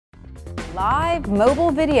Live mobile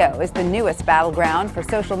video is the newest battleground for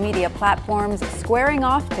social media platforms squaring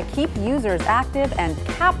off to keep users active and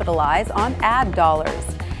capitalize on ad dollars.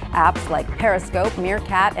 Apps like Periscope,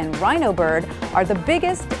 Meerkat, and Rhinobird are the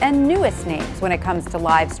biggest and newest names when it comes to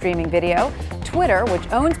live streaming video. Twitter, which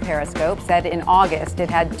owns Periscope, said in August it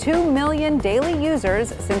had 2 million daily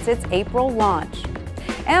users since its April launch.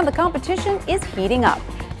 And the competition is heating up.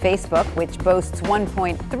 Facebook, which boasts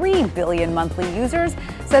 1.3 billion monthly users,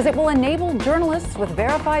 says it will enable journalists with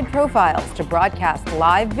verified profiles to broadcast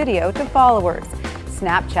live video to followers.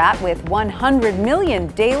 Snapchat, with 100 million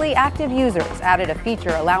daily active users, added a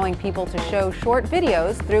feature allowing people to show short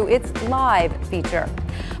videos through its Live feature.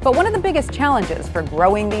 But one of the biggest challenges for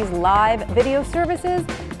growing these live video services: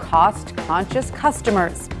 cost-conscious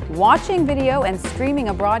customers. Watching video and streaming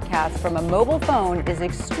a broadcast from a mobile phone is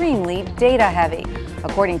extremely data-heavy.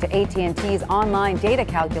 According to AT&T's online data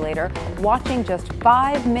calculator, watching just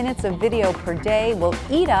 5 minutes of video per day will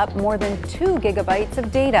eat up more than 2 gigabytes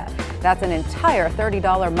of data. That's an entire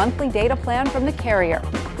 $30 monthly data plan from the carrier.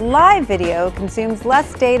 Live video consumes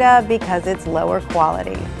less data because it's lower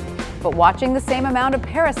quality. But watching the same amount of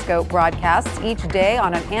Periscope broadcasts each day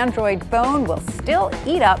on an Android phone will still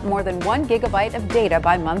eat up more than 1 gigabyte of data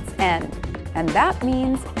by month's end. And that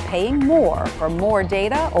means paying more for more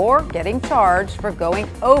data or getting charged for going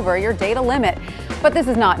over your data limit. But this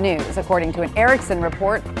is not news. According to an Ericsson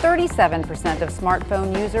report, 37% of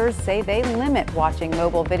smartphone users say they limit watching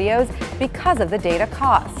mobile videos because of the data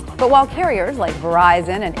cost. But while carriers like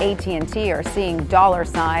Verizon and AT&T are seeing dollar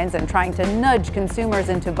signs and trying to nudge consumers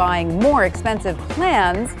into buying more expensive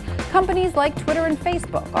plans, companies like Twitter and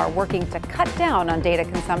Facebook are working to cut down on data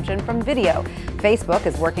consumption from video. Facebook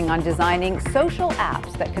is working on designing social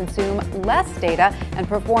apps that consume less data and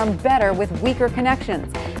perform better with weaker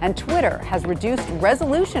connections. And Twitter has reduced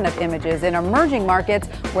resolution of images in emerging markets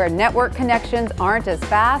where network connections aren't as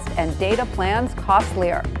fast and data plans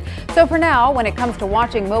costlier. So for now, when it comes to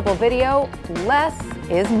watching mobile video, less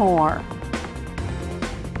is more.